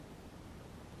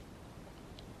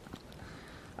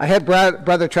I had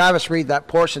Brother Travis read that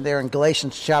portion there in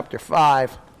Galatians chapter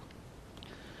 5.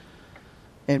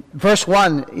 In verse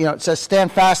 1, it says,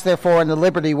 "Stand fast, therefore, in the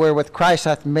liberty wherewith Christ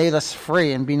hath made us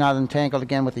free, and be not entangled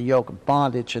again with the yoke of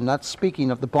bondage." And that's speaking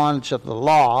of the bondage of the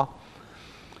law.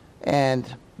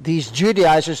 And these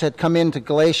Judaizers had come into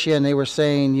Galatia, and they were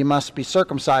saying, you must be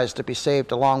circumcised to be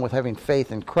saved, along with having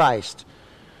faith in Christ.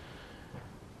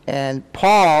 And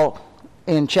Paul,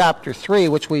 in chapter 3,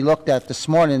 which we looked at this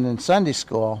morning in Sunday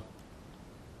school,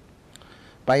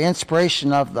 by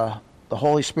inspiration of the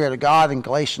Holy Spirit of God, in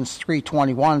Galatians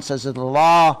 3:21, says that the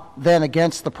law then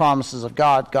against the promises of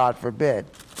God, God forbid.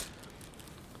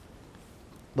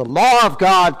 The law of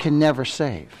God can never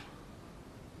save.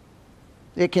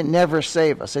 It can never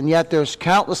save us. And yet there's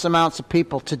countless amounts of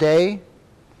people today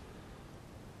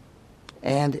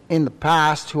and in the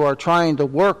past who are trying to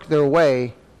work their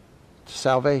way to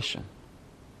salvation.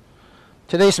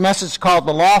 Today's message is called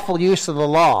The Lawful Use of the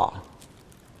Law.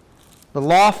 The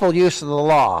lawful use of the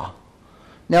law.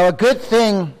 Now, a good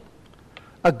thing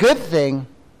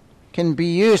can be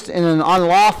used in an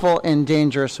unlawful and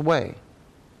dangerous way.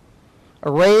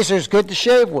 A razor is good to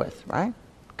shave with, right?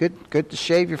 Good to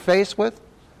shave your face with.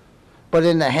 But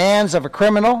in the hands of a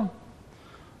criminal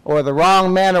or the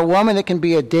wrong man or woman, it can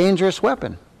be a dangerous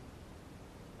weapon.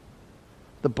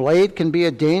 The blade can be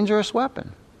a dangerous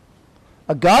weapon.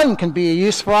 A gun can be a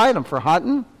useful item for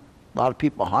hunting. A lot of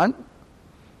people hunt.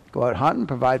 Go out hunting,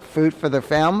 provide food for their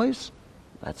families.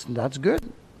 That's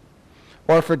good.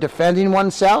 Or for defending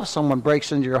oneself, someone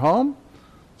breaks into your home.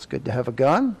 It's good to have a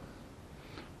gun,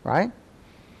 right?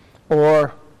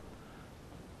 Or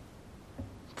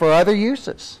for other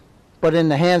uses. But in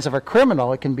the hands of a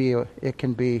criminal, it can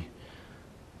be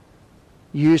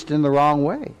used in the wrong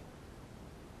way.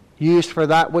 Used for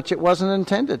that which it wasn't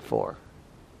intended for.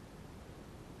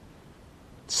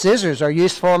 Scissors are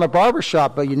useful in a barber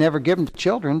shop, but you never give them to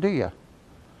children, do you?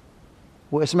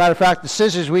 Well, as a matter of fact, the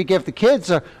scissors we give the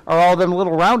kids are all them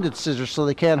little rounded scissors so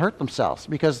they can't hurt themselves,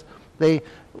 because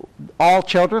all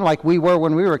children, like we were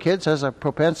when we were kids, has a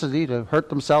propensity to hurt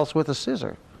themselves with a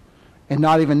scissor and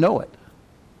not even know it.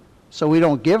 So we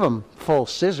don't give them full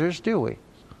scissors, do we?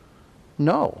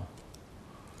 No.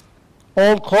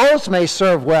 Old clothes may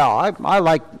serve well. I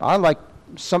like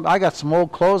some. I got some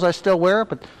old clothes I still wear,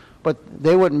 but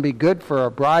they wouldn't be good for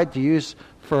a bride to use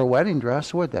for a wedding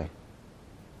dress, would they?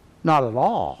 Not at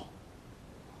all.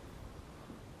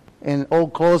 And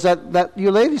old clothes that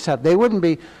you ladies have, they wouldn't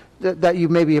be, that you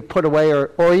maybe have put away,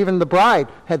 or even the bride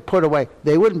had put away,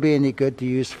 they wouldn't be any good to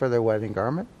use for their wedding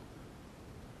garment,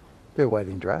 their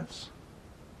wedding dress.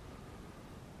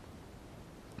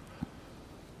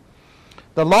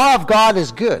 The law of God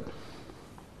is good.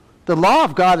 The law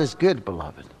of God is good,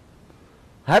 beloved.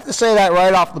 I have to say that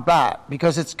right off the bat,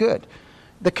 because it's good.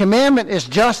 The commandment is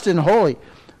just and holy.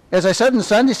 As I said in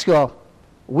Sunday school,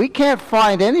 we can't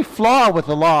find any flaw with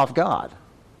the law of God.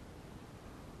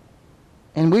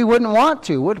 And we wouldn't want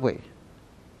to, would we?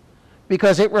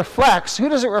 Because it reflects, who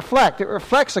does it reflect? It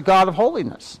reflects a God of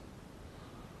holiness.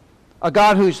 A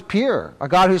God who's pure, a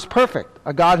God who's perfect,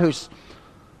 a God who's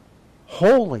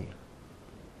holy.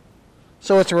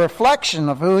 So it's a reflection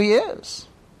of who he is.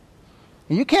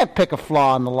 And you can't pick a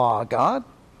flaw in the law of God.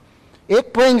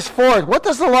 It brings forth, what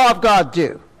does the law of God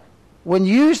do? When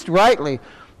used rightly,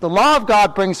 the law of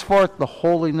God brings forth the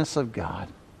holiness of God.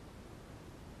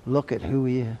 Look at who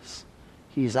he is.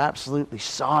 He's absolutely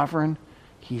sovereign.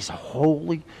 He's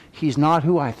holy. He's not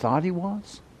who I thought he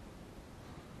was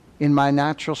in my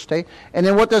natural state. And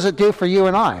then what does it do for you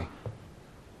and I?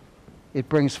 It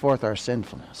brings forth our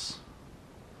sinfulness.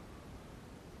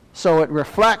 So it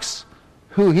reflects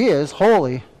who he is,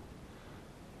 holy,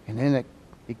 and then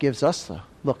it gives us the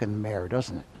look in the mirror,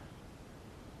 doesn't it?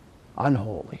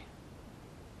 Unholy,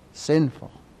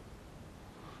 sinful.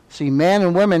 See, men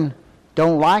and women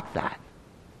don't like that.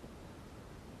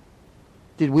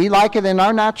 Did we like it in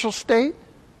our natural state?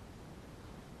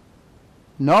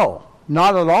 No,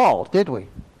 not at all, did we?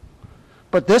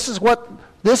 But this is what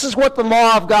the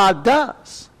law of God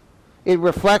does. It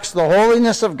reflects the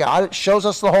holiness of God. It shows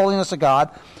us the holiness of God.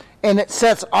 And it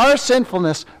sets our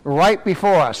sinfulness right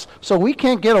before us. So we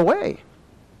can't get away.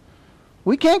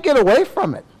 We can't get away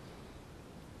from it.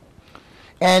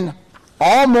 And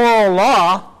all moral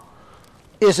law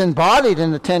is embodied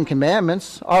in the Ten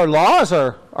Commandments. Our laws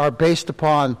are based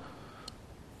upon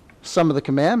some of the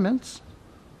commandments.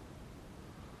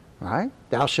 Right?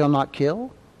 Thou shalt not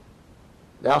kill.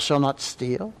 Thou shalt not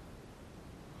steal.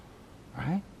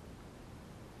 Right?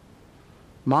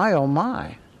 My, oh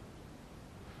my.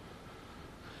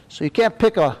 So you can't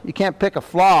pick a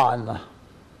flaw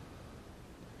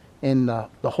in the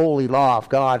holy law of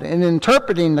God. In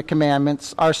interpreting the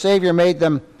commandments, our Savior made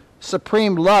them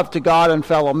supreme love to God and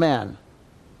fellow men.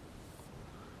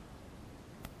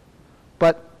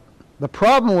 But the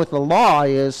problem with the law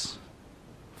is,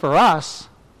 for us,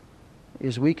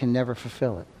 is we can never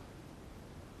fulfill it.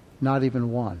 Not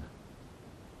even one.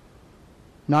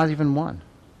 Not even one.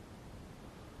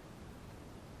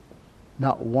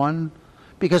 Not one.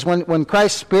 Because when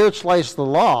Christ spiritualized the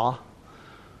law,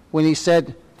 when he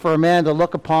said for a man to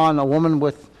look upon a woman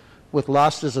with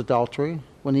lust is adultery,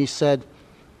 when he said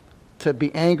to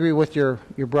be angry with your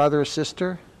brother or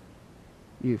sister,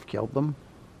 you've killed them.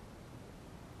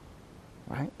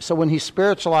 Right? So when he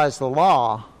spiritualized the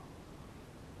law,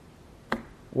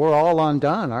 we're all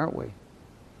undone, aren't we?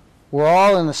 We're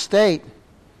all in a state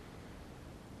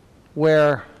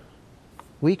where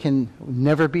we can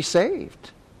never be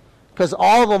saved. Because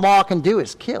all the law can do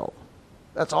is kill.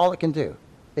 That's all it can do.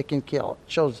 It can kill.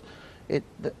 It shows it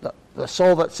the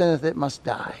soul that sinneth, it must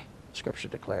die, Scripture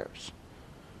declares.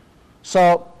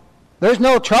 So there's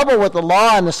no trouble with the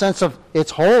law in the sense of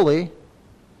it's holy.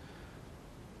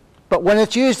 But when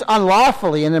it's used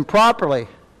unlawfully and improperly,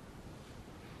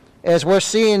 as we're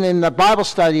seeing in the Bible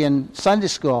study in Sunday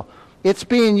school, it's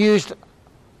being used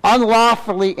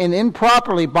unlawfully and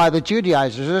improperly by the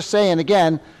Judaizers. They're saying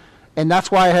again, and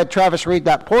that's why I had Travis read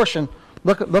that portion.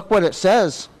 Look what it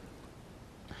says.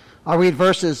 I'll read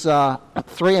verses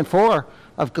 3 and 4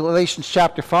 of Galatians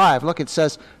chapter 5. Look, it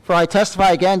says, "For I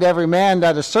testify again to every man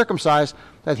that is circumcised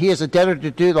that he is a debtor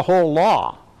to do the whole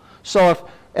law." So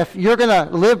if you're going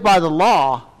to live by the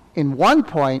law in one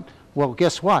point, well,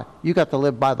 guess what? You got to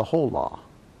live by the whole law.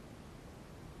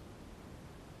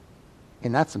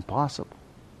 And that's impossible.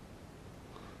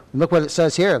 And look what it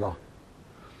says here, though.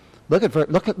 Look at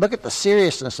the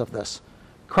seriousness of this.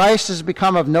 "Christ has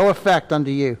become of no effect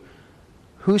unto you.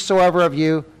 Whosoever of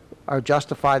you are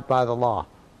justified by the law."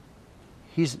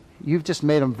 You've just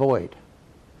made him void.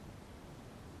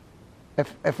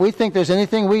 If we think there's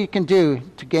anything we can do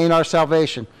to gain our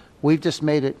salvation, we've just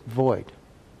made it void.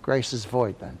 Grace is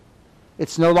void then.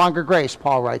 It's no longer grace,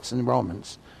 Paul writes in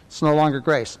Romans. It's no longer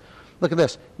grace. Look at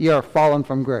this. You are fallen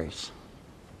from grace.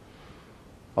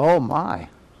 Oh my.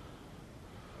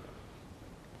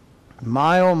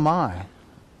 My, oh my.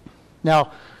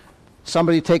 Now,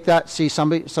 somebody take that,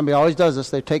 somebody always does this,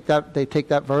 they take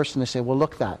that verse and they say, well,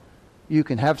 look that. You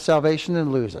can have salvation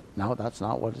and lose it. No, that's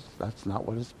not what it's about. That's not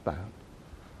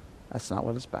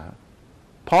what it's about.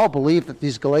 Paul believed that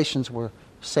these Galatians were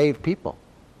saved people.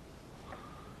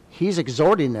 He's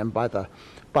exhorting them by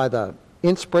the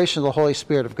inspiration of the Holy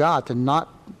Spirit of God to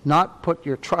not put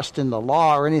your trust in the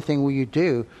law or anything you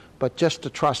do, but just to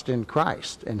trust in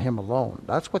Christ and Him alone.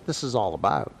 That's what this is all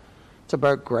about. It's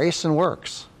about grace and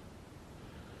works.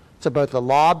 It's about the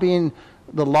law being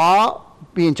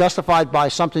justified by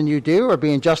something you do or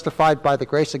being justified by the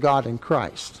grace of God in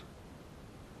Christ.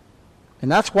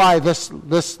 And that's why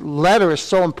this letter is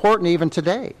so important even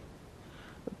today.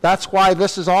 That's why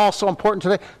this is all so important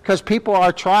today, because people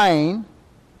are trying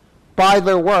by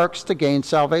their works to gain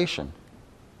salvation.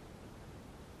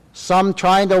 Some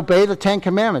trying to obey the Ten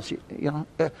Commandments.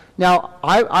 Now,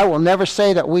 I will never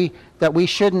say that we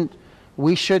shouldn't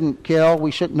kill.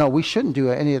 We shouldn't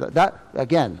do any of that. That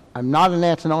again, I'm not an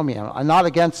antinomian. I'm not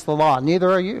against the law.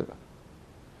 Neither are you.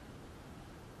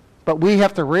 But we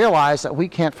have to realize that we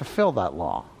can't fulfill that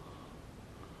law.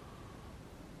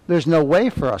 There's no way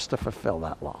for us to fulfill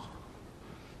that law.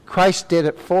 Christ did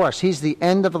it for us. He's the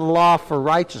end of the law for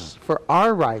righteousness, for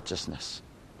our righteousness.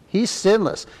 He's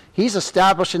sinless. He's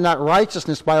establishing that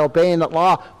righteousness by obeying that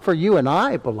law for you and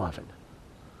I, beloved.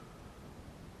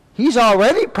 He's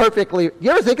already perfectly,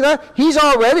 you ever think of that? He's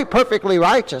already perfectly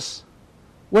righteous.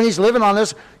 When he's living on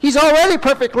this, he's already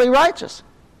perfectly righteous.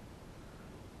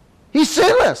 He's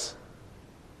sinless.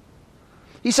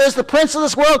 He says, the prince of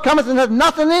this world cometh and hath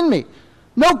nothing in me.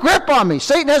 No grip on me.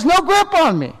 Satan has no grip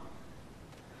on me.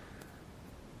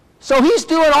 So he's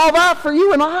doing all that for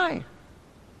you and I.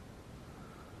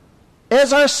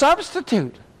 As our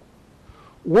substitute.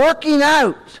 Working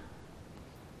out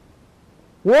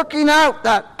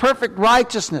that perfect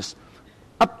righteousness.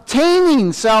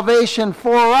 Obtaining salvation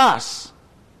for us.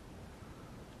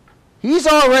 He's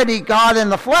already God in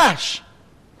the flesh.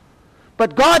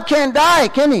 But God can't die,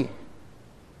 can he?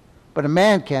 But a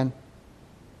man can.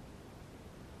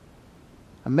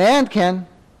 A man can.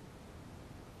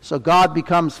 So God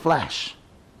becomes flesh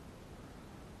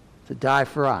to die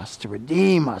for us, to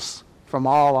redeem us from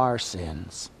all our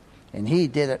sins. And he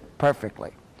did it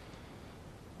perfectly.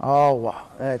 Oh, wow.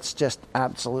 It's just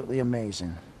absolutely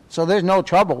amazing. So there's no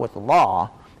trouble with the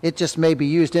law. It just may be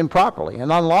used improperly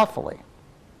and unlawfully.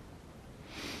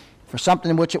 for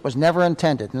something which it was never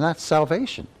intended, and that's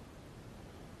salvation.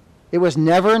 It was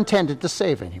never intended to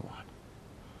save anyone.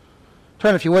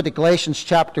 Turn, if you would, to Galatians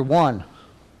chapter 1.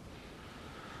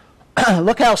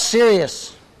 Look how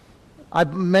serious, I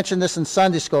mentioned this in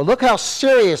Sunday school, look how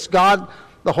serious God,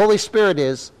 the Holy Spirit,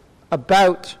 is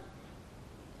about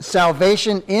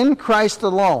salvation in Christ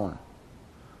alone.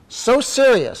 So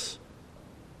serious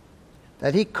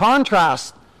that he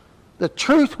contrasts the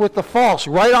truth with the false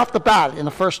right off the bat in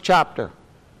the first chapter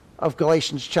of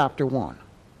Galatians chapter 1.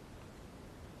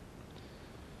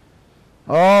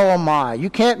 Oh my, you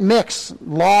can't mix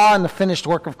law and the finished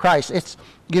work of Christ. It's,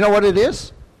 you know what it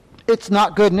is? It's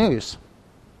not good news.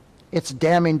 It's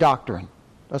damning doctrine.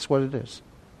 That's what it is.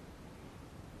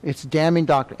 It's damning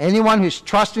doctrine. Anyone who's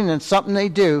trusting in something they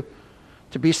do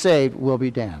to be saved will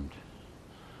be damned.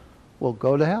 Will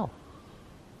go to hell.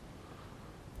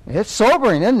 It's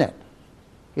sobering, isn't it?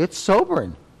 It's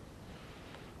sobering.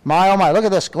 My, oh my, look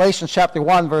at this. Galatians chapter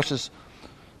 1, verses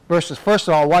first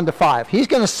of all, 1 to 5. He's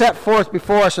going to set forth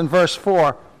before us in verse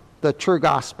 4 the true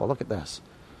gospel. Look at this.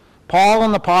 Paul,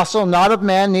 an apostle, not of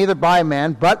man, neither by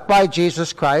man, but by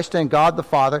Jesus Christ and God the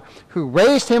Father, who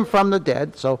raised him from the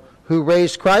dead. So, who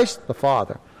raised Christ? The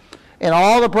Father. And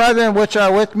all the brethren which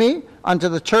are with me unto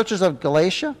the churches of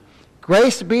Galatia,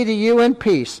 grace be to you and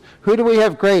peace. Who do we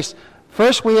have grace?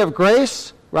 First we have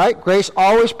grace, right? Grace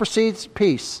always precedes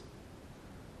peace.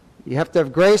 You have to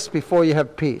have grace before you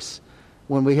have peace.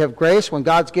 When we have grace, when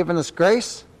God's given us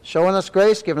grace, showing us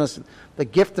grace, giving us the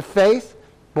gift of faith,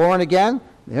 born again,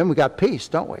 then we got peace,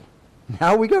 don't we?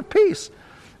 Now we got peace.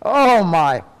 Oh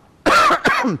my.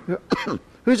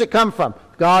 Who's it come from?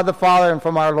 God the Father and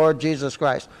from our Lord Jesus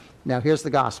Christ. Now here's the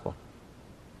gospel.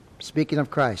 Speaking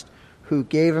of Christ, who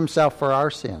gave himself for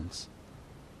our sins,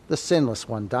 the sinless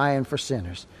one, dying for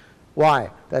sinners.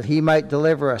 Why? That he might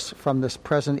deliver us from this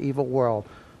present evil world,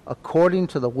 according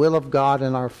to the will of God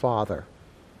and our Father,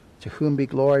 to whom be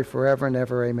glory forever and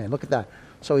ever. Amen. Look at that.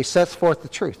 So he sets forth the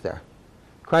truth there.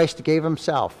 Christ gave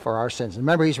himself for our sins.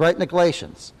 Remember, he's writing the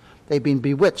Galatians. They've been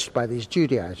bewitched by these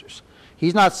Judaizers.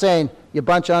 He's not saying, you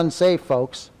bunch of unsaved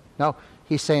folks. No,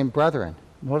 he's saying, brethren.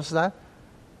 Notice that?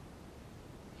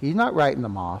 He's not writing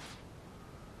them off.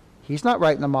 He's not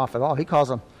writing them off at all. He calls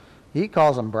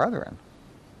them brethren.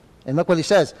 And look what he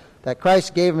says, that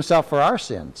Christ gave himself for our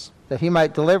sins, that he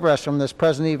might deliver us from this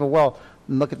present evil world.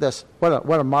 And look at this.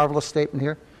 What a marvelous statement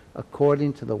here.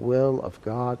 According to the will of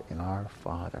God and our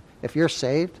Father. If you're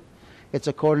saved, it's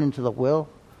according to the will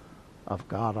of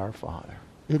God our Father.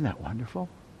 Isn't that wonderful?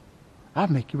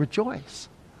 That'll make you rejoice.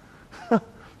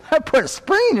 That'll put a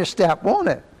spring in your step, won't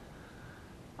it?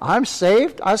 I'm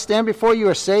saved. I stand before you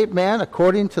a saved man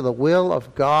according to the will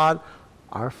of God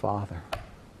our Father.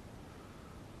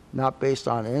 Not based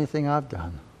on anything I've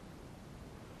done.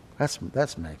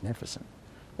 That's magnificent.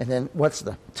 And then what's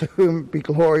the, to whom be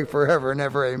glory forever and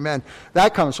ever, amen.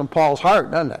 That comes from Paul's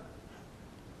heart, doesn't it?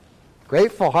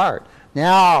 Grateful heart.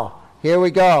 Now, here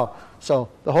we go. So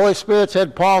the Holy Spirit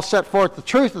said, Paul set forth the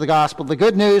truth of the gospel, the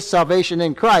good news, salvation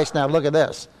in Christ. Now look at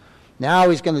this. Now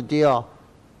he's going to deal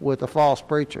with the false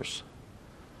preachers.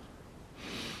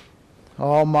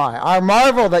 Oh my. I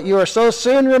marvel that you are so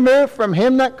soon removed from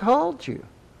him that called you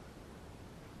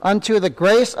unto the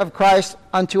grace of Christ,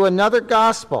 unto another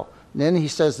gospel. And then he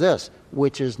says this,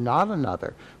 which is not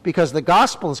another. Because the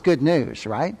gospel is good news,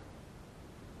 right?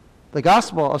 The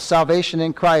gospel of salvation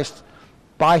in Christ,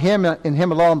 by him, in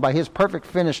him alone, by his perfect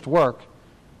finished work,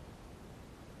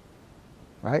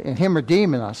 right? And him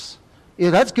redeeming us.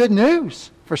 Yeah, that's good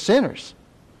news for sinners.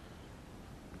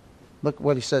 Look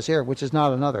what he says here, which is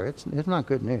not another. It's not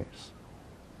good news.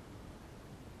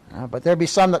 But there be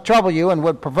some that trouble you and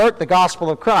would pervert the gospel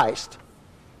of Christ.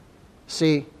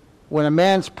 See, when a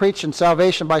man's preaching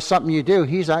salvation by something you do,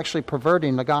 he's actually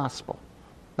perverting the gospel.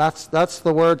 That's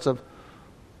the words of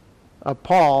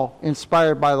Paul,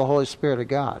 inspired by the Holy Spirit of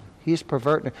God. He's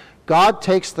perverting it. God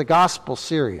takes the gospel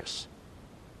serious.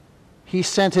 He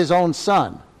sent his own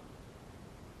son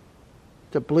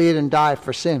to bleed and die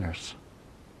for sinners.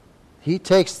 He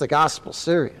takes the gospel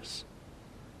serious.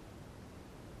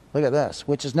 Look at this.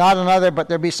 Which is not another, but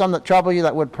there be some that trouble you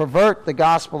that would pervert the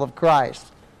gospel of Christ.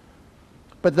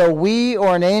 But though we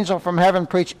or an angel from heaven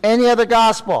preach any other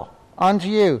gospel unto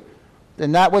you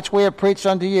than that which we have preached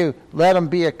unto you, let him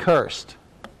be accursed.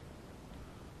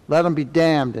 Let him be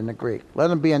damned in the Greek. Let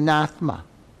him be anathema.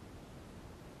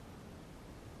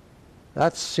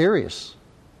 That's serious.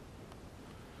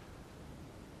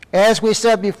 As we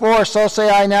said before, so say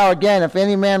I now again, if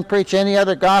any man preach any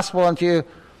other gospel unto you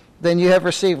than you have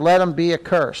received, let him be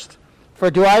accursed.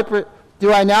 For do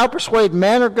I now persuade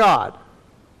man or God?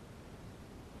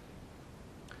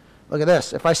 Look at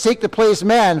this. If I seek to please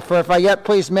men, for if I yet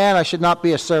please man, I should not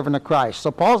be a servant of Christ.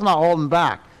 So Paul's not holding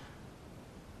back.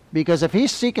 Because if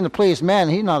he's seeking to please men,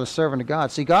 he's not a servant of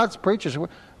God. See, God's preachers,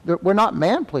 we're not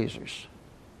man pleasers.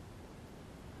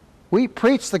 We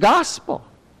preach the gospel.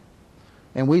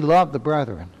 And we love the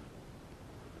brethren.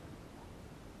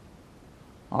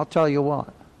 I'll tell you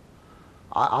what.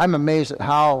 I'm amazed at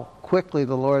how quickly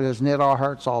the Lord has knit our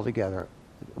hearts all together.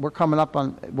 We're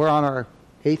on our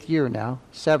 8th year now,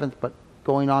 7th, but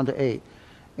going on to 8.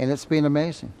 And it's been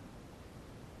amazing.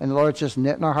 And the Lord's just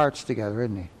knitting our hearts together,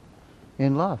 isn't he?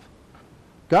 In love.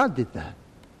 God did that.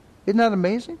 Isn't that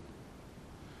amazing?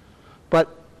 But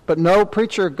no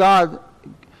preacher of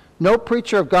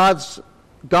God's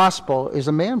gospel is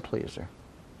a man pleaser.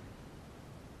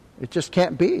 It just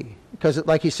can't be. Because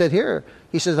like he said here,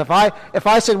 he says, if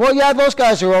I said, well, yeah, those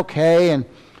guys are okay, and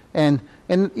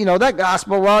that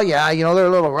gospel, well, yeah, they're a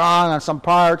little wrong on some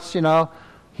parts,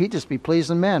 he'd just be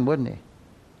pleasing men, wouldn't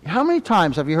he? How many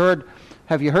times have you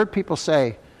heard people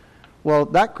say, well,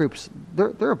 that group's,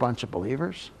 they're a bunch of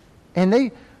believers,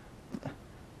 and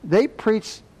they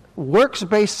preach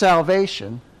works-based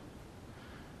salvation,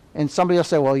 and somebody will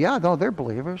say, well, yeah, no, they're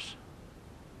believers.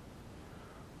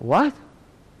 What?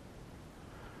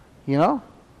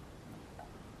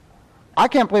 I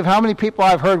can't believe how many people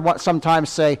I've heard sometimes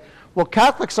say, well,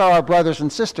 Catholics are our brothers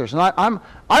and sisters. And I'm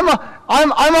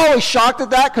always shocked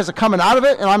at that because of coming out of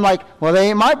it, and I'm like, well, they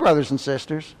ain't my brothers and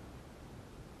sisters.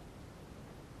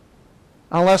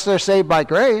 Unless they're saved by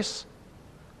grace.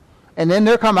 And then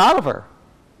they'll come out of her.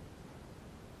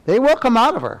 They will come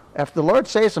out of her. If the Lord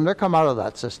saves them, they'll come out of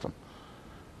that system.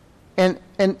 I'm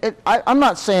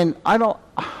not saying,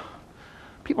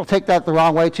 people take that the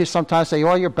wrong way too. Sometimes say,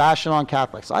 well, you're bashing on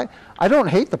Catholics. I don't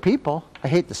hate the people. I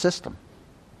hate the system.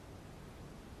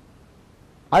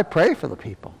 I pray for the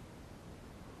people.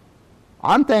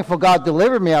 I'm thankful God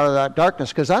delivered me out of that darkness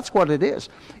because that's what it is.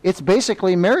 It's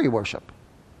basically Mary worship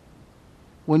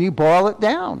when you boil it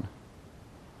down.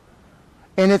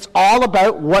 And it's all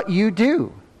about what you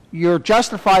do. You're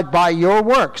justified by your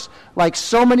works, like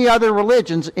so many other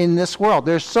religions in this world.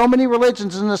 There's so many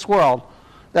religions in this world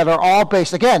that are all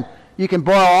based. Again, you can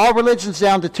boil all religions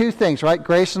down to two things, right?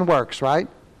 Grace and works, right?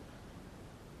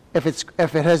 If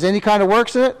it has any kind of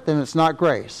works in it, then it's not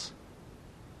grace.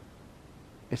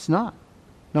 It's not.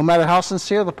 No matter how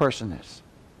sincere the person is.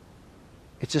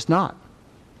 It's just not.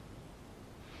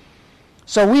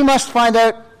 So we must find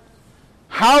out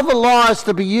how the law is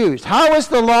to be used. How is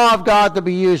the law of God to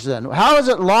be used then? How is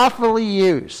it lawfully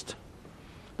used?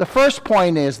 The first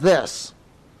point is this.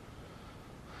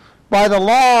 By the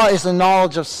law is the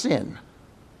knowledge of sin.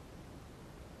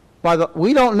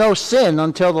 We don't know sin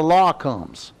until the law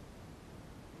comes.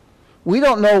 We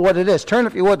don't know what it is. Turn,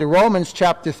 if you would, to Romans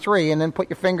chapter 3, and then put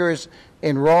your fingers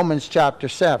in Romans chapter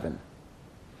 7.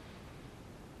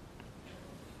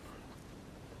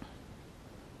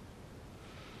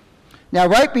 Now,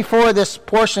 right before this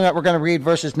portion that we're going to read,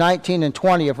 verses 19 and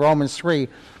 20 of Romans 3,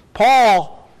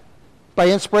 Paul, by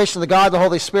inspiration of the God, the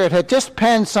Holy Spirit, had just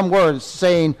penned some words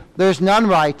saying, there's none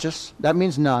righteous. That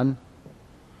means none.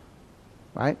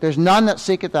 Right? There's none that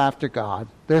seeketh after God.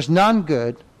 There's none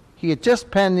good. He had just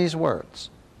penned these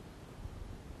words.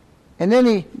 And then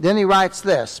he writes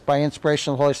this, by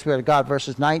inspiration of the Holy Spirit of God,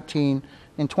 verses 19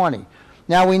 and 20.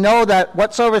 Now we know that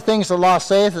whatsoever things the law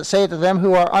saith, it saith to them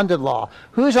who are under the law.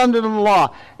 Who's under the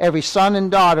law? Every son and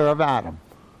daughter of Adam.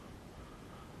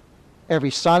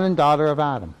 Every son and daughter of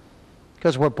Adam.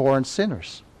 Because we're born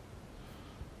sinners.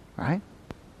 Right?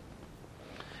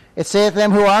 It saith to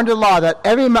them who are under the law that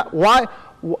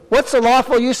what's the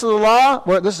lawful use of the law?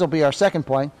 Well, this will be our second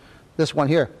point. This one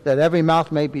here. That every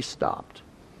mouth may be stopped.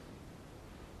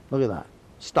 Look at that.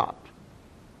 Stopped.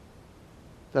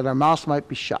 That our mouths might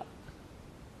be shut.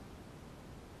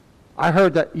 I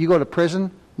heard that you go to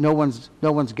prison, no one's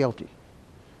guilty.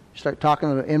 You start talking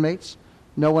to the inmates,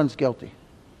 no one's guilty.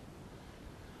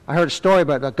 I heard a story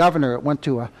about a governor that went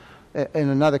to in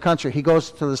another country. He goes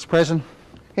to this prison,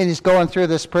 and he's going through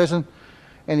this prison,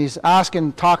 and he's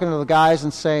talking to the guys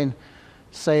and saying,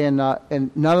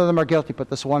 and none of them are guilty, but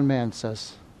this one man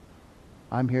says,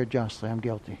 I'm here justly, I'm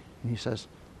guilty. And he says,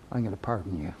 I'm going to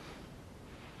pardon you.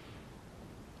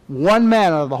 One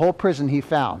man out of the whole prison he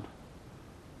found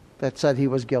that said he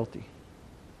was guilty.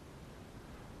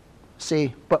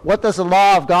 See, but what does the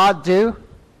law of God do?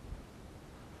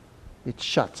 It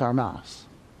shuts our mouths.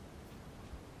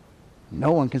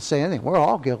 No one can say anything. We're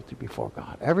all guilty before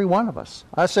God. Every one of us.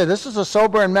 I say this is a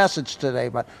sobering message today,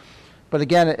 but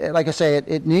again, like I say,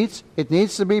 it needs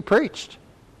to be preached.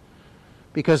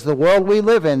 Because the world we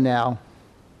live in now.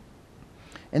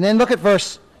 And then look at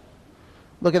verse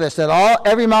Look at this. That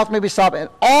every mouth may be stopped, and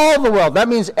all the world, that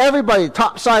means everybody,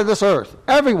 top side of this earth,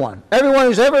 everyone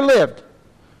who's ever lived,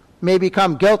 may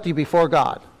become guilty before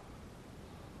God.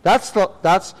 That's what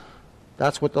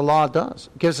the law does.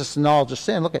 It gives us the knowledge of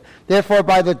sin. Look at, therefore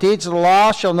by the deeds of the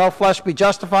law shall no flesh be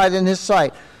justified in his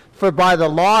sight. For by the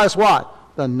law is what?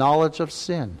 The knowledge of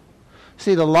sin.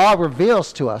 See, the law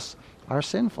reveals to us our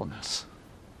sinfulness.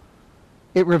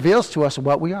 It reveals to us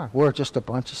what we are. We're just a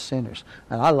bunch of sinners.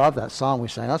 And I love that song we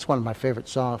sang. That's one of my favorite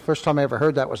songs. First time I ever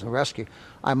heard that was in Rescue.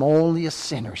 I'm only a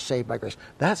sinner saved by grace.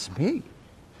 That's me.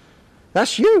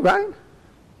 That's you, right?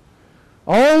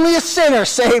 Only a sinner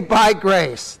saved by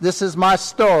grace. This is my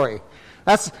story.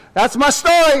 That's my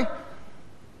story.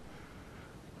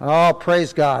 Oh,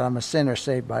 praise God. I'm a sinner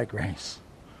saved by grace.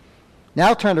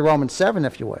 Now turn to Romans 7,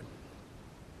 if you would.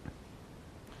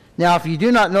 Now, if you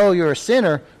do not know you're a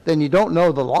sinner, then you don't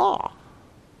know the law.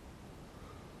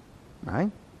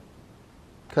 Right?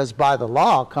 Because by the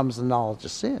law comes the knowledge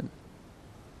of sin.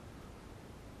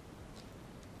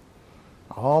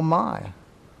 Oh my.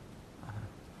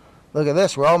 Look at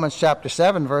this, Romans chapter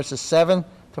 7, verses 7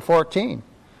 to 14.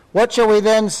 What shall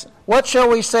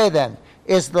we say then?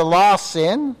 Is the law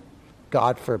sin?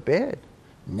 God forbid.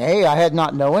 Nay, I had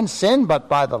not known sin but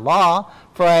by the law,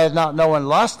 for I had not known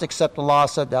lust, except the law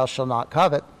said, thou shalt not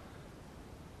covet.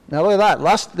 Now look at that.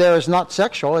 Lust there is not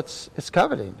sexual, it's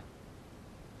coveting.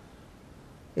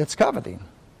 It's coveting.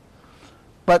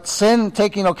 But sin,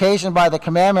 taking occasion by the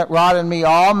commandment, wrought in me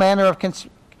all manner of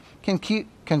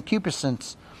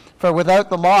concupiscence. For without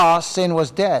the law, sin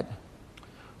was dead.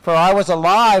 For I was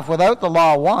alive without the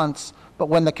law once, but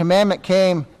when the commandment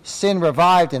came, sin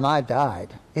revived and I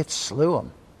died. It slew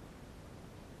him.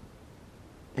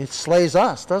 It slays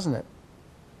us, doesn't it?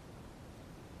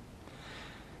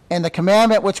 And the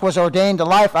commandment which was ordained to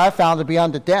life, I found to be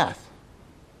unto death.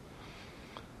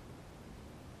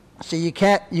 See, you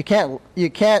can't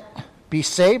be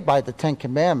saved by the Ten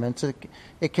Commandments.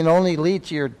 It can only lead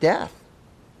to your death.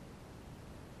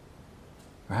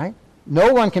 Right?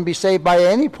 No one can be saved by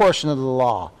any portion of the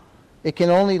law. It can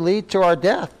only lead to our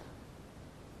death.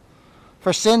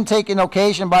 For sin taking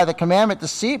occasion by the commandment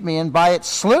deceived me, and by it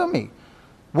slew me.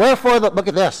 Wherefore, look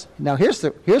at this. Now here's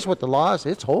what the law is.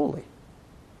 It's holy.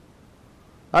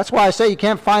 That's why I say you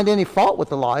can't find any fault with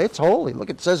the law. It's holy. Look,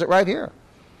 it says it right here.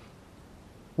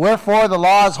 Wherefore the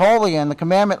law is holy, and the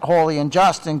commandment holy, and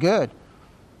just, and good.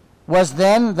 Was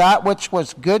then that which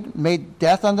was good made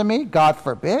death unto me? God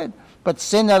forbid. But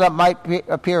sin that it might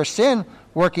appear sin,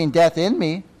 working death in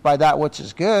me by that which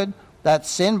is good, that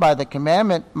sin by the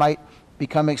commandment might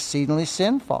become exceedingly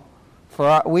sinful.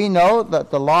 For we know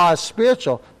that the law is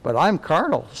spiritual, but I'm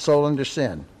carnal, sold under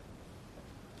sin.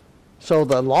 So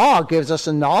the law gives us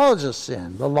a knowledge of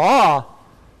sin. The law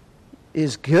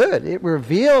is good. It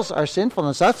reveals our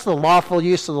sinfulness. That's the lawful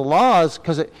use of the laws,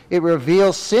 because it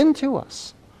reveals sin to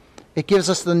us. It gives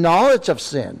us the knowledge of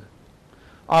sin,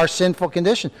 our sinful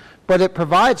condition. But it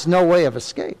provides no way of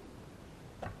escape.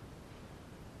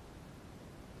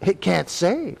 It can't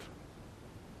save.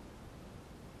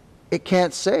 It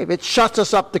can't save. It shuts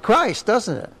us up to Christ,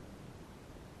 doesn't it?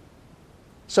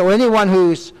 So anyone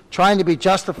who's trying to be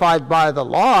justified by the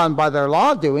law and by their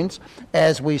law doings,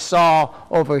 as we saw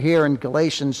over here in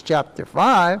Galatians chapter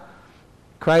 5,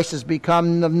 Christ has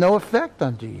become of no effect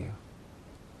unto you.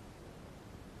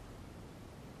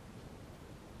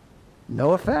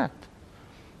 No effect.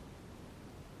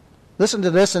 Listen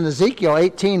to this in Ezekiel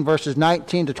 18, verses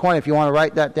 19 to 20. If you want to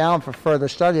write that down for further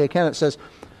study, again, it says,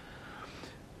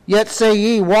 Yet say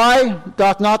ye, why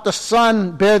doth not the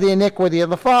Son bear the iniquity of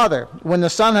the Father? When the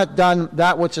Son hath done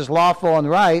that which is lawful and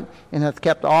right, and hath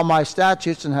kept all my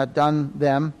statutes, and hath done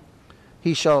them,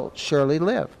 he shall surely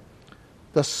live.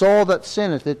 The soul that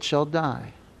sinneth, it shall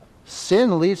die.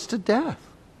 Sin leads to death.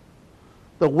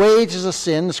 The wages of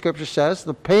sin, the Scripture says,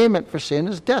 the payment for sin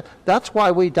is death. That's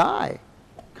why we die.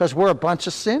 Because we're a bunch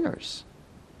of sinners.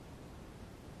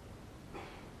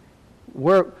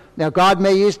 Now, God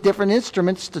may use different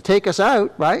instruments to take us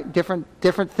out, right?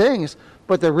 Different things.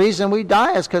 But the reason we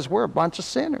die is because we're a bunch of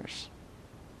sinners.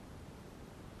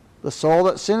 The soul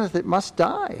that sinneth, it must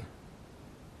die.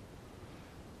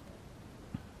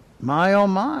 My, oh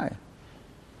my.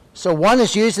 So one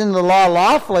is using the law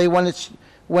lawfully when it's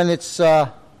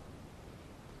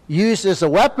used as a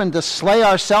weapon to slay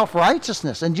our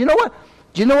self-righteousness. And do you know what?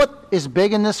 Do you know what is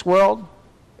big in this world?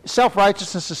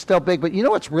 Self-righteousness is still big, but you know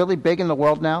what's really big in the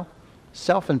world now?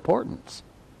 Self-importance.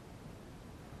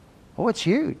 Oh, it's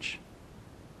huge.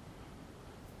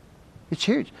 It's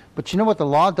huge. But you know what the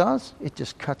law does? It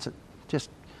just cuts it.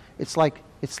 It's like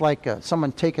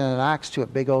someone taking an axe to a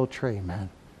big old tree, man.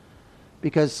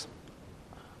 Because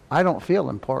I don't feel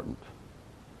important.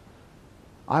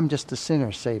 I'm just a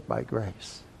sinner saved by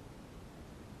grace.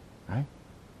 Right?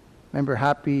 Remember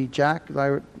Happy Jack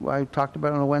that I talked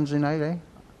about on a Wednesday night, eh?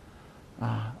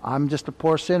 I'm just a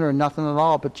poor sinner and nothing at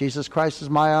all, but Jesus Christ is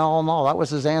my all in all. That was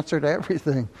his answer to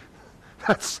everything.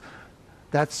 That's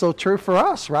so true for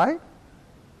us, right?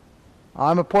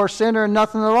 I'm a poor sinner and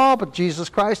nothing at all, but Jesus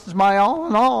Christ is my all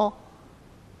in all.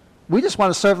 We just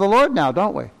want to serve the Lord now,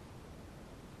 don't we?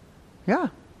 Yeah.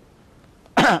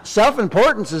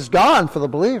 Self-importance is gone for the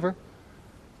believer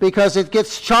because it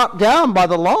gets chopped down by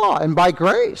the law and by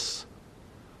grace.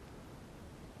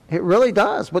 It really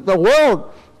does. But the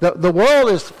world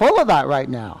is full of that right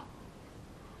now.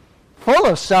 Full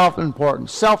of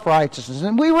self-importance, self-righteousness.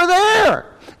 And we were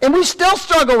there. And we still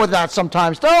struggle with that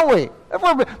sometimes, don't we?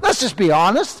 Let's just be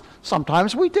honest.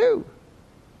 Sometimes we do.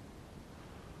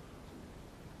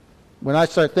 When I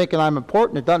start thinking I'm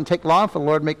important, it doesn't take long for the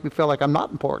Lord to make me feel like I'm not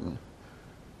important.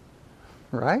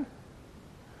 Right?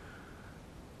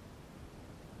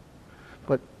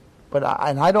 But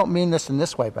I don't mean this in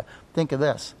this way, but think of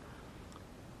this.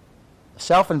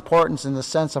 Self-importance in the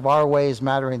sense of our ways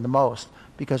mattering the most,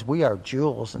 because we are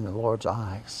jewels in the Lord's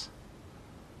eyes.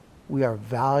 We are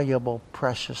valuable,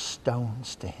 precious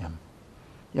stones to him.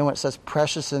 You know when it says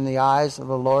precious in the eyes of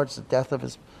the Lord is the death of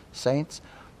his saints?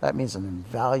 That means an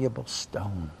invaluable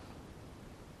stone.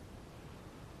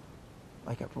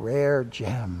 Like a rare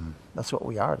gem. That's what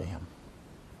we are to him.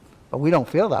 But we don't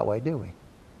feel that way, do we?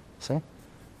 See?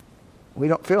 We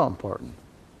don't feel important.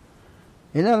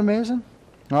 Isn't that amazing?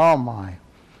 Oh my.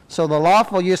 So the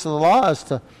lawful use of the law is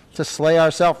to slay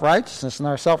our self-righteousness and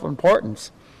our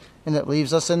self-importance. And it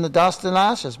leaves us in the dust and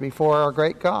ashes before our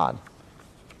great God.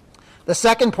 The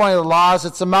second point of the law is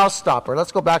it's a mouth stopper.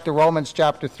 Let's go back to Romans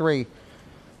chapter 3,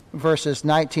 verses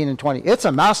 19 and 20. It's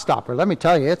a mouth stopper. Let me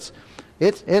tell you,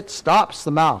 it stops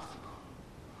the mouth.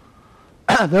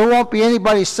 There won't be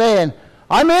anybody saying,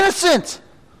 I'm innocent.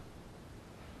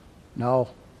 No.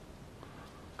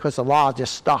 Because the law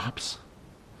just stops.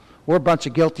 We're a bunch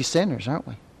of guilty sinners, aren't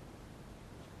we?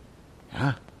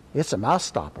 Yeah. It's a mouth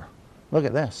stopper. Look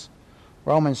at this.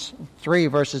 Romans 3,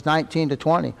 verses 19 to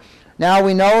 20. Now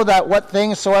we know that what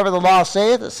things soever the law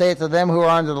saith, it saith to them who are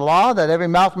under the law, that every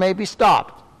mouth may be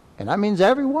stopped. And that means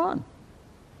everyone.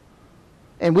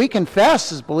 And we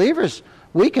confess as believers,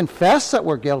 we confess that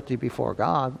we're guilty before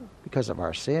God because of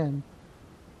our sin.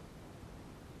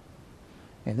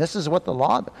 And this is what the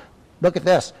law, look at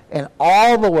this, and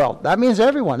all the world, that means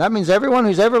everyone. That means everyone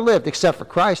who's ever lived, except for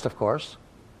Christ, of course,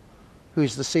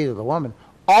 who's the seed of the woman.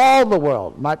 All the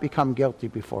world might become guilty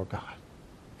before God.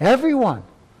 Everyone.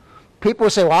 People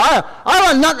will say, well, I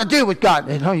want nothing to do with God.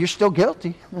 No, you're still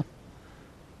guilty. The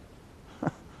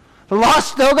law's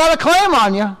still got a claim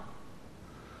on you.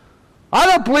 I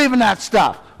don't believe in that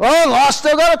stuff. Well, the law's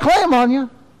still got a claim on you.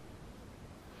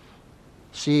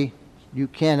 See, you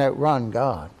can't outrun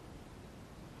God.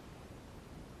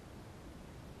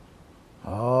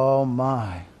 Oh,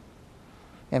 my.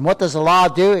 And what does the law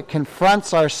do? It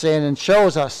confronts our sin and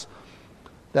shows us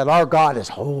that our God is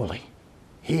holy.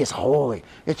 He is holy.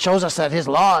 It shows us that his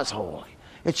law is holy.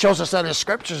 It shows us that his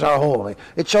scriptures are holy.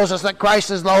 It shows us that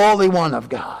Christ is the Holy One of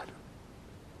God.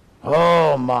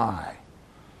 Oh, my.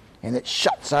 And it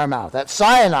shuts our mouth. At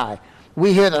Sinai,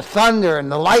 we hear the thunder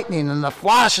and the lightning and the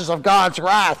flashes of God's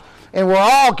wrath, and we're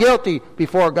all guilty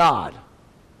before God.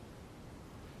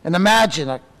 And imagine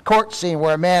a court scene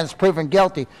where a man's proven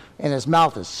guilty and his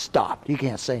mouth is stopped. He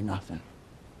can't say nothing.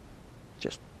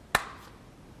 Just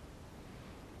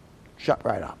shut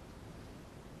right up.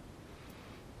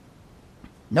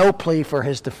 No plea for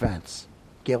his defense.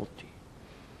 Guilty.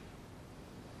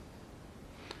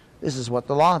 This is what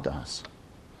the law does.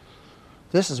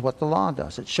 This is what the law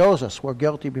does. It shows us we're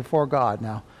guilty before God.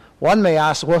 Now, one may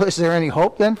ask, well, is there any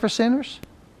hope then for sinners?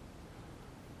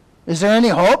 Is there any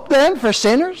hope then for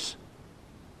sinners?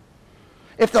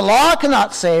 If the law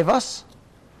cannot save us,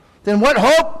 then what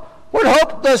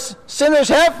hope does sinners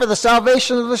have for the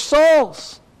salvation of their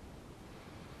souls?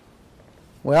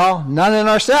 Well, none in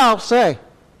ourselves, say.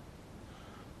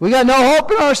 We got no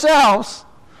hope in ourselves.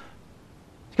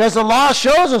 Because the law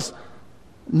shows us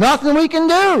nothing we can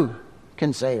do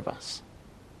can save us.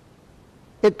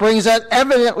 It brings that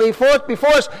evidently forth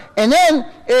before us. And then,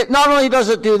 it not only does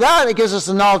it do that, it gives us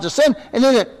the knowledge of sin, and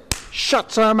then it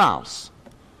shuts our mouths.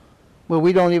 Well,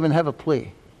 we don't even have a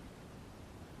plea.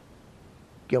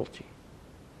 Guilty.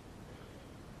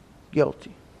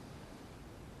 Guilty.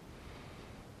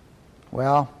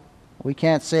 Well, we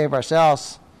can't save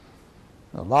ourselves.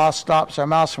 The law stops our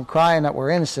mouths from crying that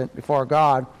we're innocent before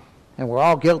God, and we're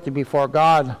all guilty before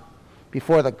God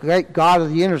before the great God of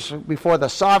the universe, before the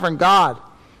sovereign God.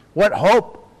 What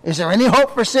hope? Is there any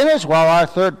hope for sinners? Well, our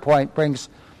third point brings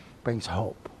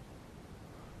hope.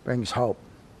 Brings hope.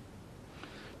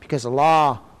 Because the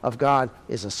law of God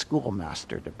is a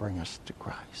schoolmaster to bring us to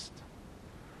Christ.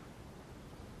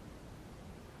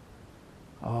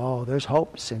 Oh, there's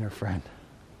hope, sinner friend.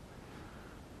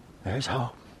 There's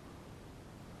hope.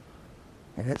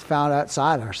 And it's found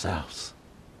outside ourselves.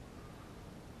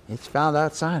 It's found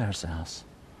outside ourselves.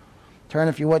 Turn,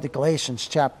 if you would, to Galatians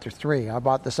chapter 3. I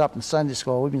brought this up in Sunday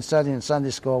school. We've been studying in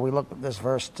Sunday school. We looked at this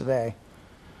verse today.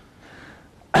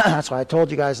 That's why I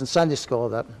told you guys in Sunday school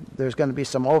that there's going to be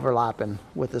some overlapping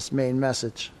with this main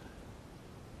message.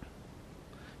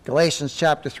 Galatians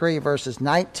chapter 3, verses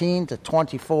 19 to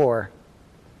 24.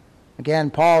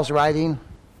 Again, Paul's writing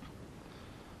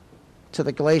to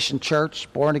the Galatian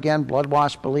church, born-again,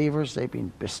 blood-washed believers. They've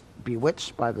been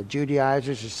bewitched by the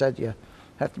Judaizers who said you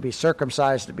have to be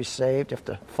circumcised to be saved. You have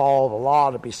to follow the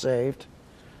law to be saved,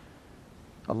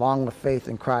 along with faith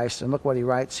in Christ. And look what he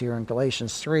writes here in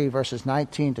Galatians 3, verses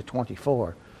 19 to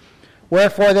 24.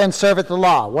 Wherefore then serveth the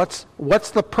law? What's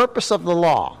the purpose of the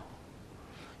law?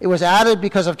 It was added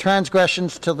because of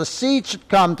transgressions till the seed should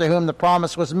come to whom the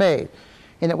promise was made.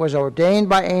 And it was ordained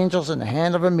by angels in the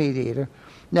hand of a mediator.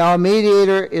 Now a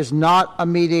mediator is not a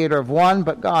mediator of one,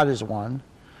 but God is one.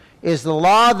 Is the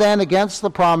law then against the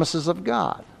promises of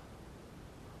God?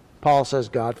 Paul says,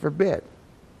 God forbid.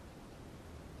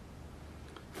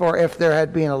 For if there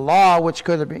had been a law which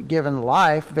could have been given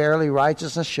life, verily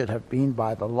righteousness should have been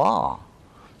by the law.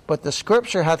 But the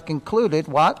Scripture hath concluded,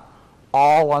 what?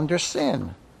 All under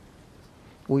sin.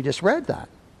 We just read that.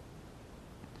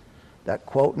 That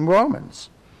quote in Romans.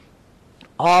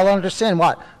 All under sin,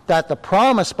 what? That the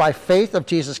promise by faith of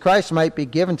Jesus Christ might be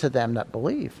given to them that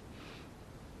believe.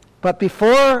 But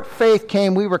before faith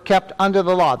came, we were kept under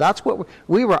the law. That's what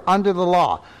we were under the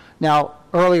law. Now,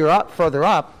 further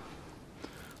up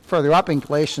in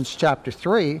Galatians chapter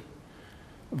 3,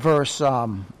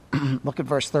 look at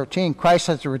verse 13. Christ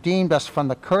has redeemed us from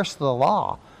the curse of the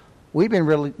law. We've been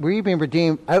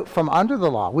redeemed out from under the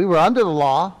law. We were under the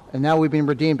law, and now we've been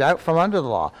redeemed out from under the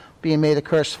law, being made a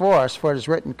curse for us, for it is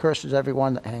written, cursed is every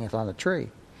one that hangeth on a tree.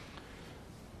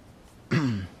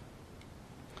 It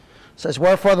says,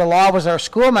 wherefore the law was our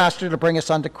schoolmaster to bring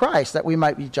us unto Christ, that we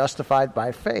might be justified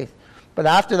by faith. But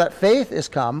after that faith is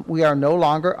come, we are no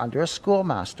longer under a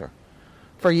schoolmaster.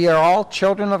 For ye are all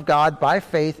children of God by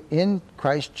faith in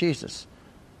Christ Jesus.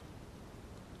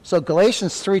 So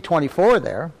Galatians 3:24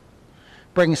 there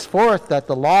brings forth that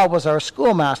the law was our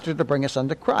schoolmaster to bring us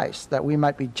unto Christ, that we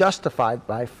might be justified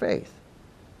by faith.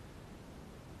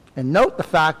 And note the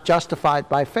fact, justified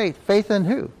by faith. Faith in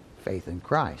who? Faith in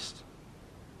Christ.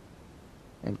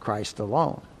 In Christ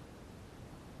alone.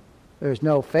 There's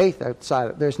no faith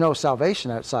outside, there's no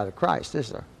salvation outside of Christ, is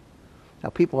there? Now,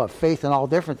 people have faith in all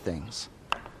different things.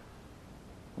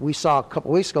 We saw a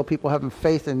couple weeks ago people having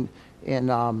faith in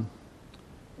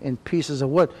pieces of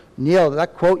wood. Neil,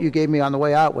 that quote you gave me on the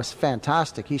way out was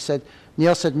fantastic.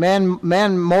 Neil said,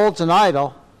 man molds an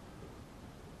idol,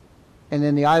 and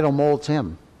then the idol molds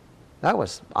him. I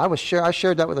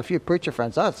shared that with a few preacher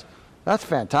friends. That's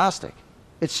fantastic.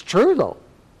 It's true, though.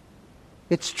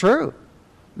 It's true.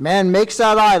 Man makes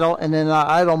that idol, and then the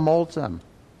idol molds him.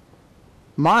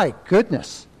 My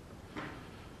goodness.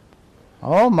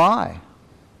 Oh, my.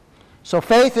 So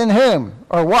faith in whom?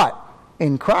 Or what?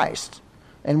 In Christ.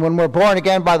 And when we're born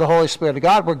again by the Holy Spirit of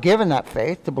God, we're given that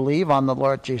faith to believe on the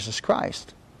Lord Jesus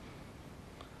Christ.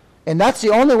 And that's the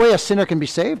only way a sinner can be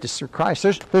saved is through Christ.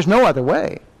 There's no other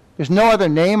way. There's no other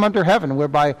name under heaven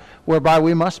whereby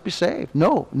we must be saved.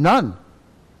 No, none.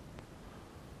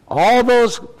 All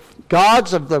those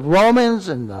gods of the Romans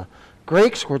and the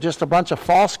Greeks were just a bunch of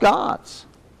false gods.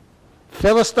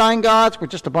 Philistine gods were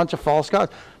just a bunch of false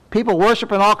gods. People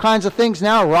worshiping all kinds of things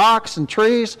now, rocks and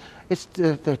trees.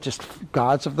 They're just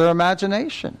gods of their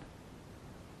imagination.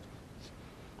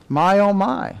 My, oh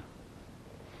my.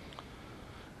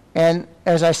 And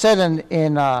as I said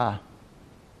in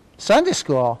Sunday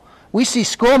school, we see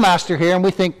schoolmaster here and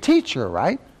we think teacher,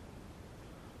 right?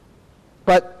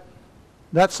 But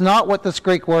that's not what this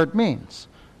Greek word means.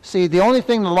 See, the only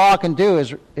thing the law can do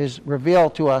is reveal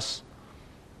to us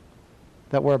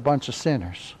that we're a bunch of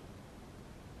sinners.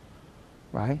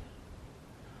 Right?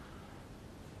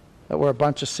 That we're a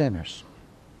bunch of sinners.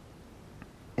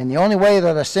 And the only way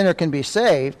that a sinner can be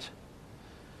saved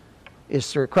is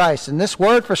through Christ. And this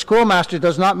word for schoolmaster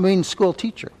does not mean school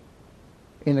teacher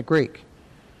in the Greek.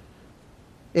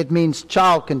 It means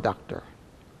child conductor.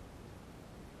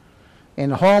 In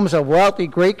the homes of wealthy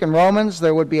Greek and Romans,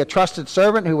 there would be a trusted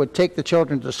servant who would take the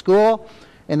children to school,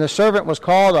 and the servant was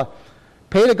called a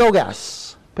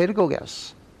pedagogus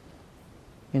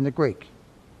in the Greek.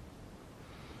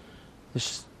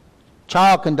 This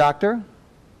child conductor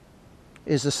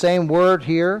is the same word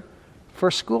here for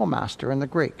schoolmaster in the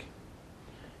Greek.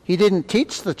 He didn't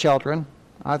teach the children.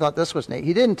 I thought this was neat.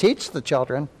 He didn't teach the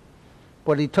children,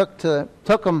 but he took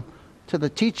them to the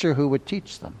teacher who would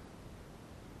teach them.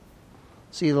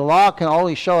 See, the law can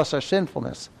only show us our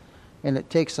sinfulness, and it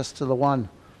takes us to the one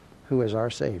who is our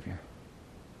Savior,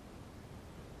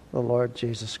 the Lord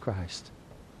Jesus Christ.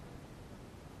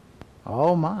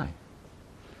 Oh my.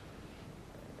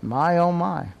 My, oh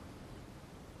my.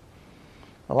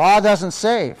 The law doesn't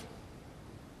save.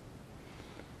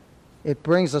 It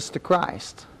brings us to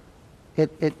Christ.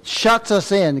 It shuts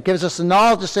us in. It gives us the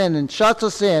knowledge of sin and shuts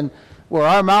us in where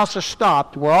our mouths are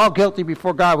stopped. We're all guilty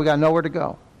before God. We got nowhere to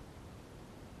go.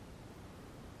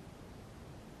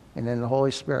 And then the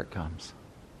Holy Spirit comes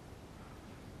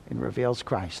and reveals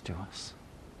Christ to us.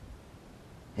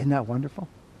 Isn't that wonderful?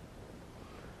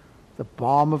 The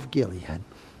balm of Gilead,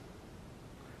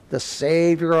 the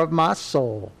Savior of my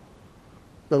soul,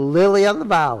 the lily of the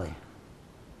valley,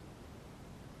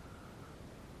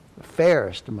 the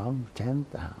fairest among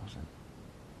 10,000,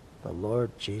 the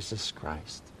Lord Jesus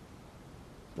Christ,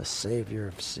 the Savior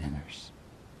of sinners.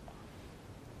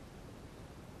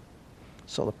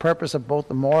 So the purpose of both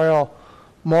the moral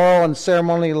and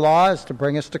ceremonial law is to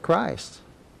bring us to Christ.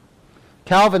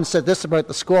 Calvin said this about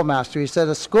the schoolmaster. He said,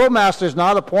 a schoolmaster is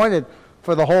not appointed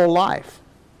for the whole life.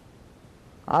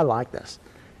 I like this.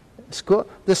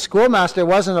 This schoolmaster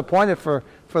wasn't appointed for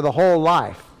the whole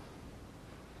life,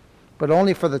 but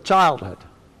only for the childhood.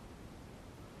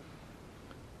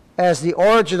 As the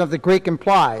origin of the Greek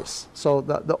implies. So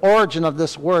the origin of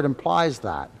this word implies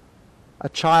that. A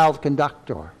child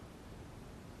conductor.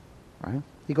 Right?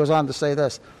 He goes on to say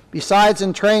this. Besides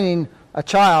in training a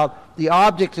child, the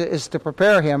object is to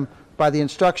prepare him by the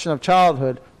instruction of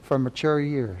childhood for mature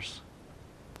years.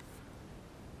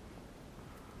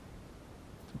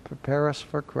 To prepare us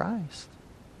for Christ.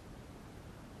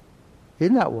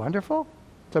 Isn't that wonderful?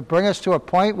 To bring us to a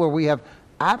point where we have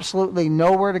absolutely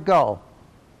nowhere to go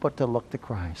but to look to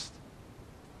Christ.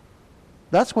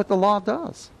 That's what the law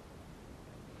does.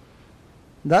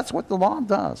 That's what the law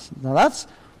does. Now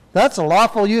that's a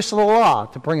lawful use of the law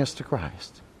to bring us to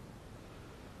Christ.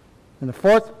 And the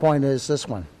fourth point is this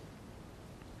one.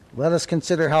 Let us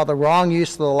consider how the wrong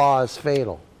use of the law is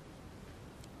fatal.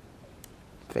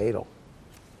 Fatal.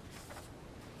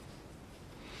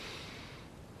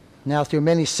 Now, through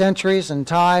many centuries and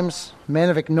times, men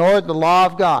have ignored the law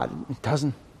of God. It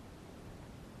doesn't.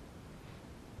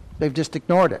 They've just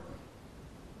ignored it.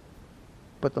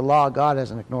 But the law of God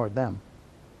hasn't ignored them.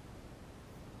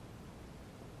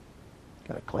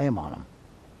 Got a claim on them,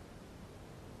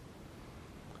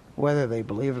 whether they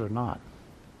believe it or not.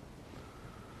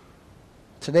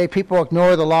 Today people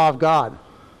ignore the law of God,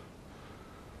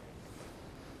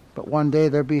 but one day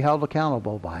they'll be held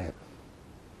accountable by it.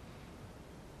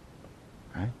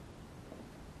 Right?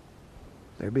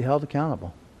 They'll be held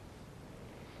accountable.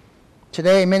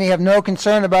 Today many have no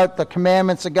concern about the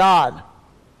commandments of God,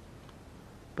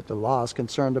 but the law is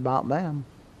concerned about them.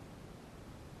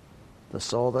 The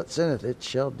soul that sinneth, it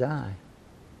shall die.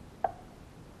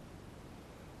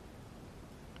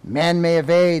 Men may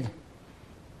evade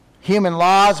human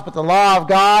laws, but the law of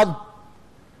God,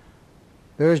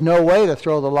 there is no way to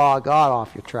throw the law of God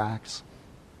off your tracks.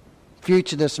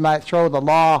 Futurists might throw the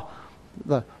law,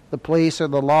 the police or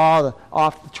the law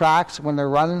off the tracks when they're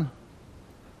running,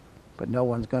 but no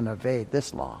one's going to evade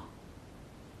this law.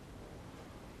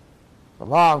 The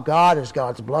law of God is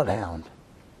God's bloodhound.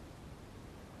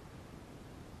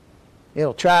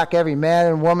 It'll track every man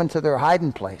and woman to their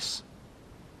hiding place.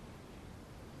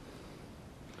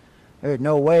 There's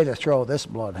no way to throw this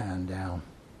bloodhound down.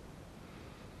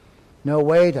 No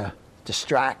way to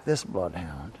distract this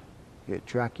bloodhound. It'll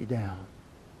track you down.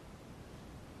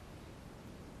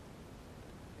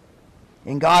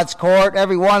 In God's court,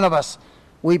 every one of us,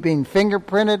 we've been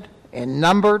fingerprinted and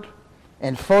numbered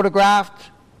and photographed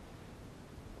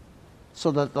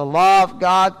so that the law of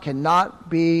God cannot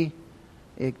be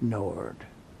ignored.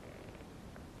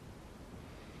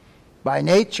 By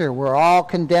nature, we're all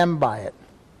condemned by it.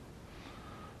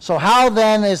 So how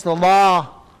then is the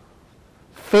law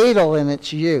fatal in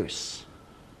its use?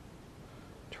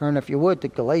 Turn, if you would, to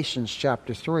Galatians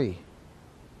chapter 3.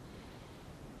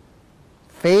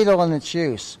 Fatal in its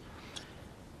use.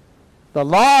 The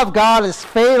law of God is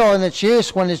fatal in its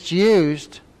use when it's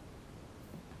used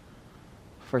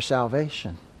for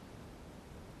salvation.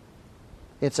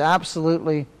 It's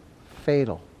absolutely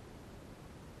fatal.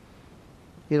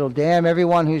 It'll damn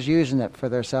everyone who's using it for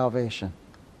their salvation.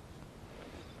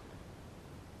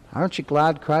 Aren't you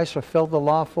glad Christ fulfilled the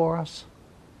law for us?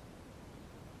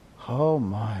 Oh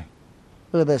my.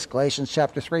 Look at this, Galatians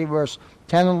chapter 3, verse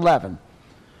 10 and 11.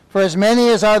 For as many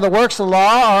as are the works of the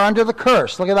law are under the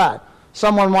curse. Look at that.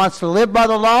 Someone wants to live by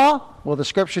the law. Well, the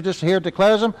scripture just here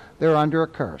declares them. They're under a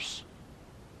curse.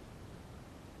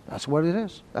 That's what it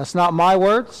is. That's not my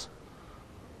words.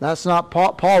 That's not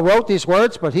Paul. Paul wrote these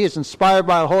words, but he is inspired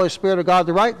by the Holy Spirit of God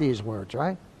to write these words,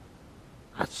 right?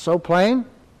 That's so plain.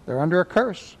 They're under a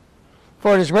curse.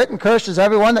 For it is written, cursed is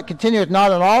everyone that continueth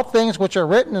not in all things which are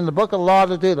written in the book of the law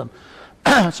to do them.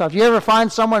 So if you ever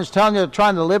find someone who's telling you they're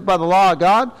trying to live by the law of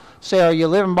God, say, are you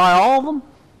living by all of them?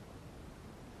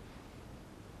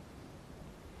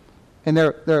 And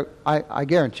I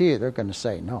guarantee you they're going to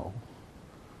say no.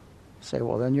 Say,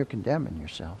 well, then you're condemning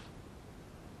yourself.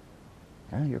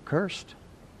 Yeah, you're cursed.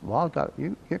 The law of God.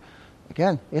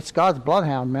 Again, it's God's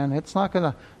bloodhound, man. It's not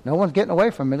going to, no one's getting away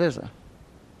from it, is it?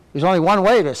 There's only one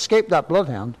way to escape that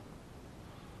bloodhound.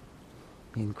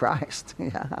 In Christ.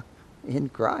 Yeah, in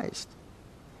Christ.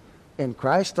 In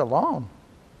Christ alone.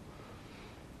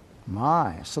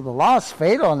 My. So the law is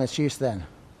fatal in its use then.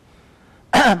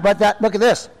 But that, look at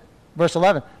this. Verse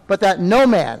 11. But that no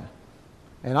man,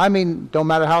 and I mean don't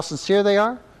matter how sincere they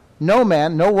are, no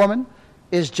man, no woman,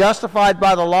 is justified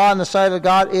by the law in the sight of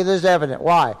God. It is evident.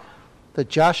 Why? The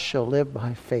just shall live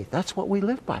by faith. That's what we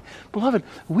live by. Beloved,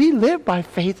 we live by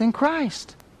faith in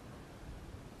Christ.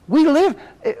 We live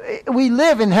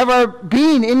and have our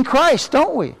being in Christ,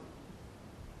 don't we?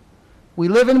 We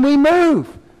live and we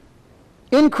move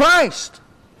in Christ.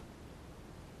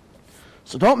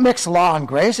 So don't mix law and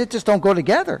grace. It just don't go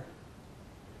together.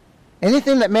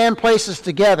 Anything that man places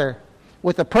together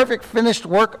with the perfect finished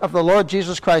work of the Lord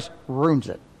Jesus Christ ruins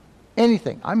it.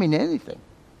 Anything. I mean anything.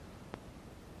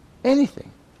 Anything.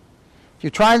 If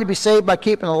you're trying to be saved by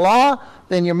keeping the law,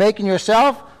 then you're making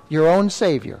yourself your own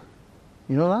Savior.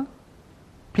 You know that?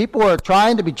 People who are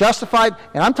trying to be justified,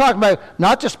 and I'm talking about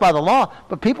not just by the law,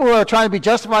 but people who are trying to be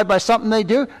justified by something they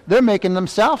do, they're making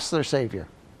themselves their Savior.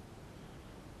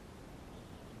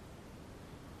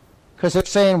 Because they're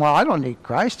saying, well, I don't need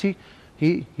Christ. I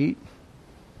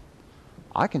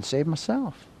can save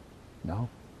myself. No,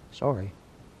 sorry.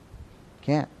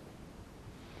 Can't.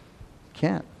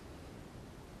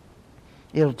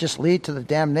 It'll just lead to the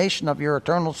damnation of your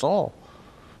eternal soul.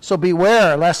 So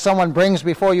beware, lest someone brings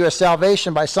before you a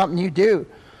salvation by something you do,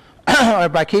 or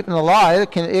by keeping the law. It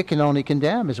can only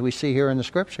condemn, as we see here in the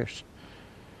Scriptures.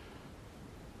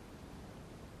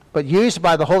 But used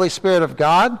by the Holy Spirit of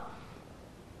God,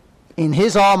 in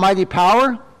His almighty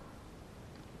power,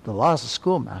 the law is a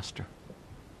schoolmaster.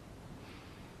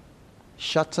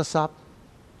 Shuts us up,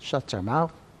 shuts our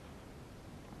mouth,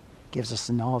 gives us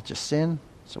the knowledge of sin,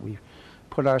 so we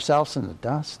put ourselves in the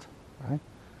dust, right?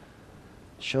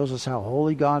 Shows us how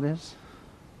holy God is.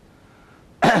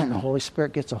 And the Holy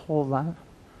Spirit gets a hold of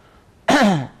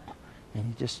that. And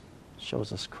He just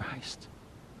shows us Christ.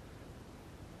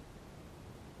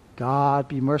 God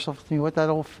be merciful to me. What that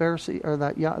old Pharisee or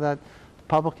that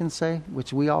publican say,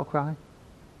 which we all cry?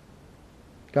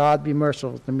 God be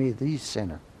merciful to me, the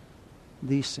sinner.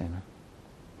 The sinner.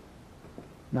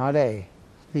 Not a,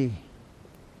 the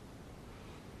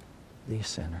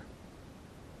sinner.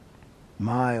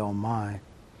 My, oh my.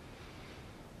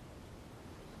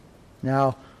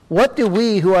 Now, what do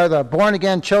we who are the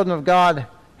born-again children of God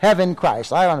have in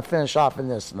Christ? I want to finish off in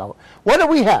this note. What do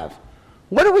we have?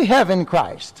 What do we have in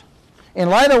Christ? In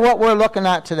light of what we're looking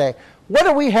at today, what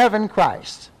do we have in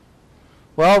Christ?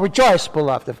 Well, rejoice,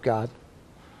 beloved of God.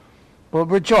 Well,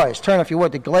 rejoice. Turn, if you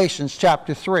would, to Galatians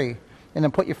chapter 3, and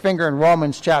then put your finger in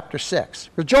Romans chapter 6.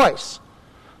 Rejoice.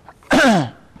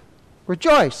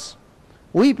 Rejoice.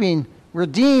 We've been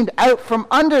redeemed out from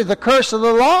under the curse of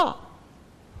the law.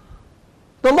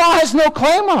 The law has no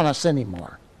claim on us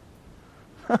anymore.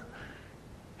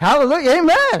 Hallelujah.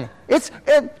 Amen.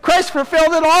 Christ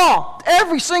fulfilled it all.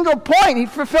 Every single point, He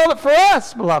fulfilled it for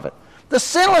us, beloved. The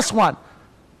sinless one.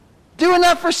 Doing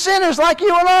that for sinners like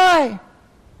you and I.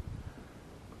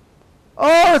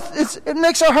 Oh, it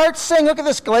makes our hearts sing. Look at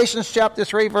this, Galatians chapter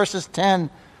 3, verses 10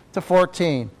 to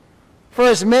 14. For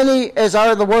as many as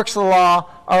are the works of the law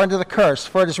are under the curse.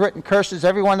 For it is written, cursed is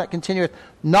everyone that continueth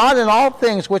not in all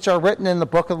things which are written in the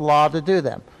book of the law to do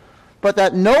them. But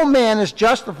that no man is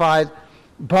justified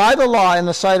by the law in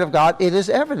the sight of God, it is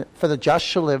evident. For the just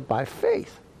shall live by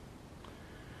faith.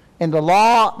 And the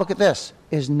law, look at this,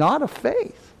 is not of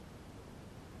faith.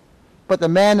 But the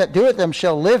man that doeth them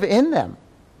shall live in them.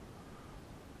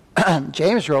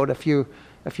 James wrote, if you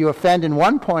If you offend in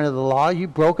one point of the law,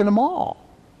 you've broken them all.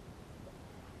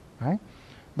 Right?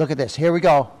 Look at this. Here we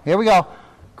go. Here we go.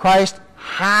 Christ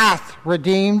hath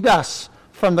redeemed us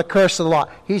from the curse of the law.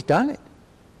 He's done it.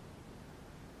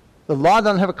 The law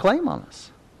doesn't have a claim on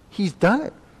us. He's done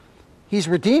it. He's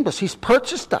redeemed us. He's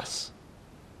purchased us.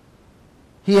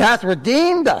 He hath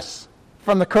redeemed us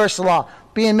from the curse of the law,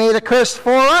 being made a curse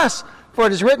for us. For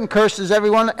it is written, cursed is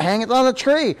everyone that hangeth on a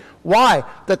tree. Why?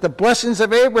 That the blessings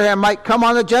of Abraham might come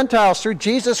on the Gentiles through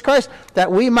Jesus Christ,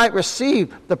 that we might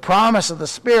receive the promise of the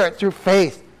Spirit through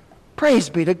faith. Praise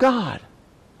be to God.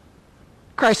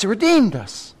 Christ redeemed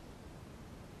us.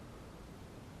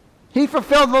 He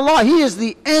fulfilled the law. He is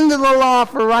the end of the law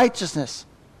for righteousness.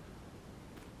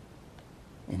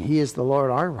 And he is the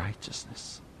Lord our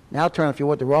righteousness. Now turn, if you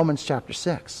would, to Romans chapter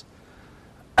 6.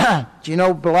 Do you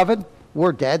know, beloved,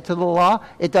 we're dead to the law.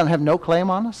 It doesn't have no claim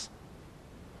on us.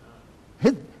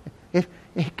 It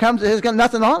has got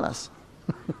nothing on us.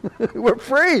 We're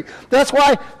free. That's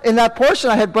why in that portion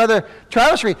I had Brother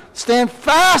Travis read, stand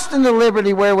fast in the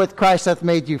liberty wherewith Christ hath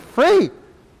made you free.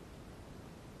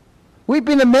 We've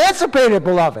been emancipated,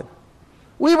 beloved.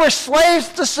 We were slaves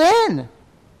to sin.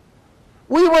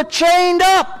 We were chained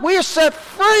up. We are set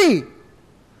free.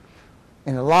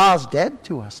 And the law is dead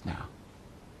to us now.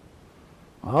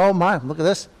 Oh my, look at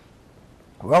this.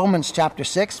 Romans chapter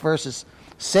 6, verses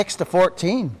 6 to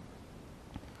 14.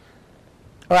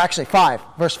 Or actually 5,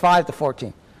 verse 5 to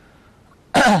 14.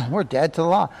 We're dead to the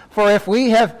law. For if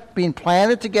we have been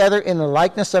planted together in the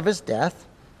likeness of his death,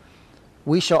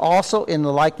 we shall also in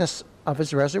the likeness of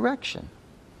his resurrection.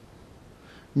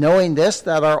 Knowing this,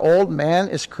 that our old man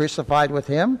is crucified with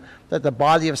him, that the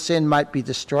body of sin might be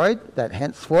destroyed, that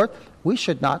henceforth we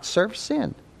should not serve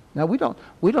sin. Now, we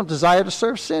don't desire to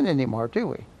serve sin anymore, do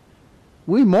we?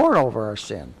 We mourn over our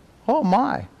sin. Oh,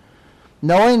 my.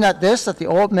 Knowing that the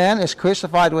old man is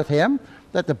crucified with him,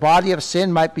 that the body of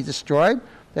sin might be destroyed,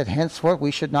 that henceforth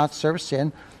we should not serve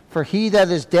sin. For he that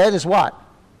is dead is what?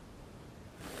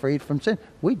 Freed from sin.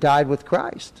 We died with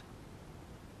Christ.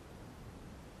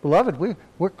 Beloved,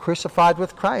 we're crucified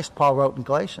with Christ, Paul wrote in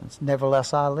Galatians.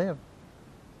 Nevertheless I live.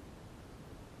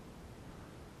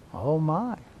 Oh,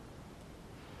 my.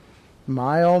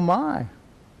 My, oh my.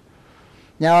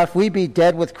 Now, if we be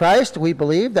dead with Christ, we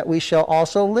believe that we shall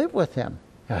also live with him.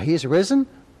 Now, he's risen.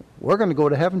 We're going to go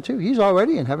to heaven too. He's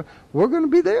already in heaven. We're going to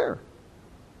be there.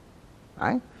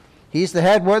 Right? He's the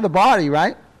head, we're the body,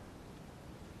 right?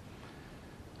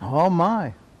 Oh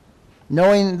my.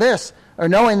 Knowing this, or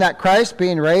knowing that Christ,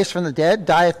 being raised from the dead,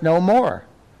 dieth no more.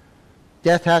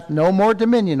 Death hath no more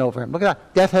dominion over him. Look at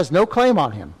that. Death has no claim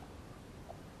on him.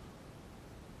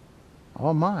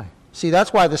 Oh my. See,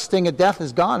 that's why the sting of death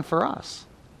is gone for us.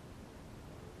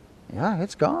 Yeah,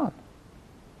 it's gone.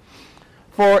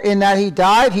 For in that he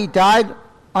died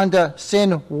unto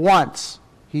sin once.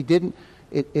 He didn't,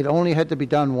 it only had to be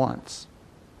done once.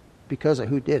 Because of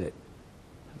who did it?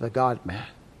 The God-man.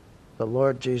 The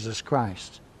Lord Jesus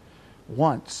Christ.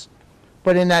 Once.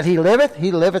 But in that he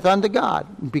liveth unto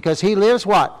God. Because he lives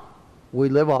what? We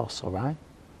live also, right?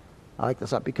 I like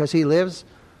this up. Because he lives,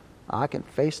 I can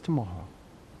face tomorrow.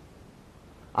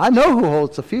 I know who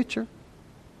holds the future.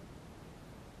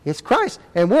 It's Christ.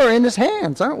 And we're in his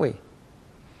hands, aren't we?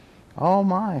 Oh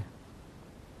my.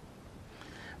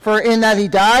 For in that he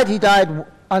died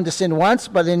unto sin once,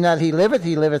 but in that he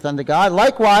liveth unto God.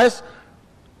 Likewise,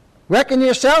 reckon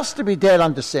yourselves to be dead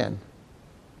unto sin.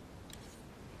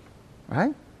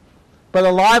 Right? But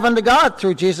alive unto God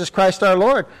through Jesus Christ our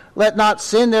Lord. Let not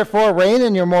sin therefore reign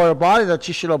in your mortal body, that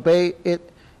you should obey it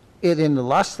in the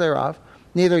lust thereof.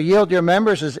 Neither yield your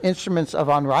members as instruments of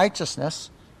unrighteousness,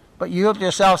 but yield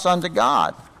yourselves unto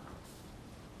God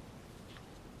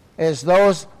as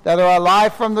those that are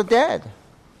alive from the dead,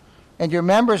 and your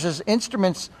members as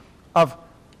instruments of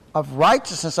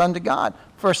righteousness unto God.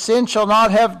 For sin shall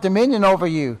not have dominion over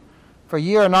you, for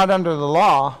ye are not under the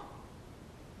law,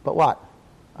 but what?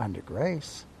 Under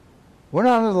grace. We're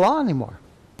not under the law anymore.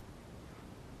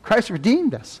 Christ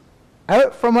redeemed us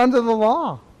out from under the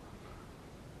law.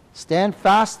 Stand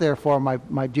fast, therefore,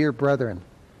 my dear brethren,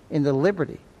 in the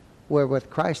liberty wherewith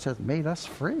Christ hath made us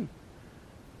free.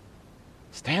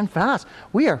 Stand fast.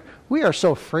 We are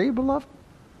so free, beloved.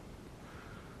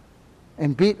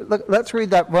 And let's read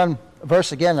that one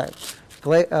verse again,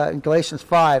 in Galatians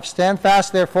 5. Stand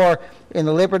fast, therefore, in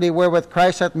the liberty wherewith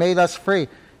Christ hath made us free,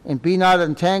 and be not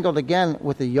entangled again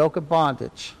with the yoke of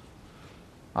bondage.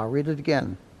 I'll read it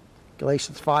again.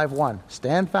 Galatians 5:1.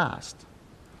 Stand fast.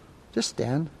 Just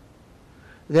stand.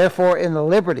 Therefore, in the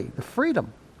liberty, the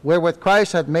freedom, wherewith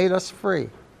Christ hath made us free.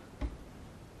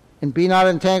 And be not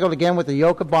entangled again with the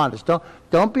yoke of bondage.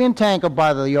 Don't be entangled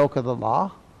by the yoke of the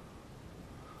law.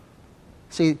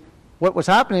 See, what was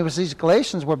happening was these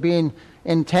Galatians were being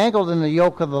entangled in the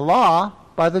yoke of the law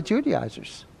by the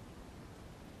Judaizers.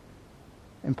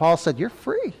 And Paul said, you're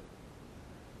free.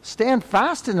 Stand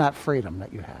fast in that freedom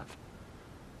that you have.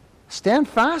 Stand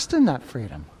fast in that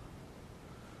freedom.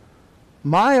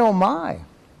 My, oh my.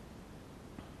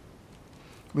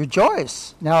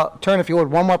 Rejoice. Now, turn, if you would,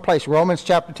 one more place. Romans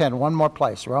chapter 10. One more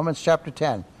place. Romans chapter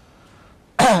 10.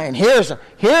 And here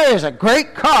is a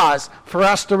great cause for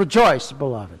us to rejoice,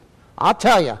 beloved. I'll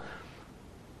tell you.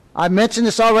 I mentioned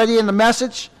this already in the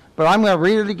message, but I'm going to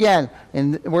read it again.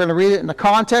 And we're going to read it in the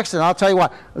context, and I'll tell you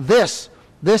what. This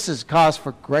is cause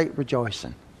for great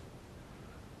rejoicing.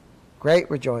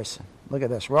 Great rejoicing. Look at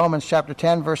this. Romans chapter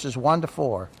 10, verses 1 to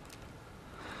 4.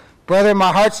 Brethren,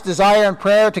 my heart's desire and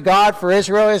prayer to God for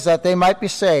Israel is that they might be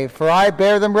saved. For I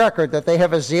bear them record that they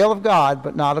have a zeal of God,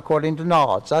 but not according to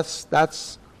knowledge. That's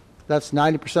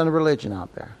 90% of religion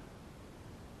out there.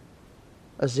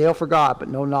 A zeal for God, but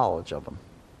no knowledge of Him.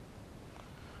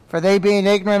 For they being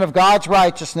ignorant of God's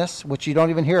righteousness, which you don't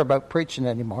even hear about preaching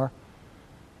anymore,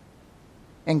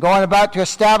 and going about to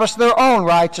establish their own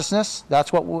righteousness,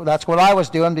 that's what I was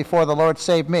doing before the Lord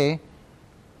saved me,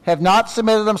 have not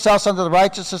submitted themselves unto the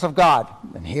righteousness of God.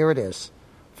 And here it is.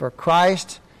 For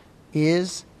Christ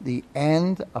is the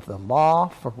end of the law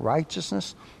for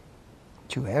righteousness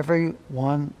to every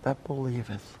one that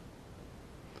believeth.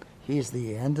 He is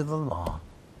the end of the law.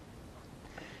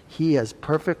 He has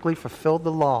perfectly fulfilled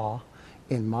the law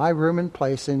in my room and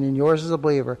place and in yours as a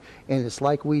believer, and it's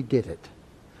like we did it.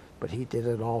 But He did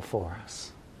it all for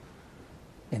us.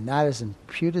 And that is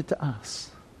imputed to us.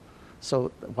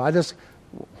 So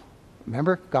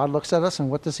remember, God looks at us and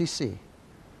what does He see?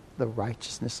 The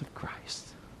righteousness of Christ.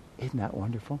 Isn't that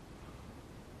wonderful?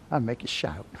 I'll make you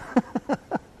shout.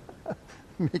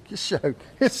 Make you shout.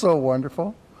 It's so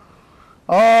wonderful.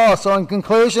 Oh, so in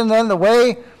conclusion then, the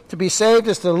way to be saved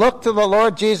is to look to the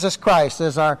Lord Jesus Christ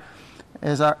as our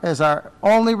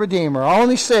only Redeemer,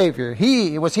 only Savior.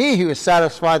 It was He who has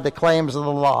satisfied the claims of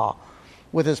the law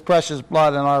with His precious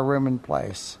blood in our room and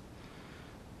place.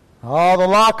 Oh, the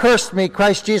law cursed me.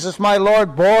 Christ Jesus, my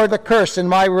Lord, bore the curse in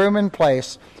my room and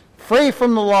place. Free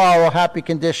from the law, O happy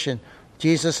condition.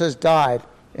 Jesus has died,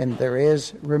 and there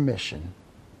is remission.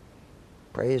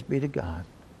 Praise be to God.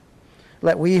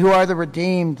 Let we who are the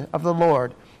redeemed of the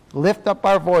Lord lift up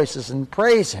our voices and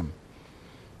praise Him.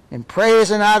 In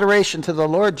praise and adoration to the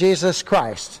Lord Jesus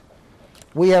Christ.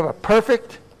 We have a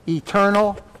perfect,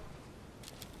 eternal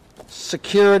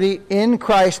security in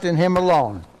Christ and Him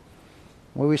alone.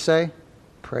 What do we say?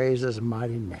 Praise His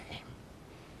mighty name.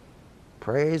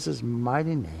 Praise His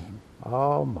mighty name.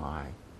 Oh my.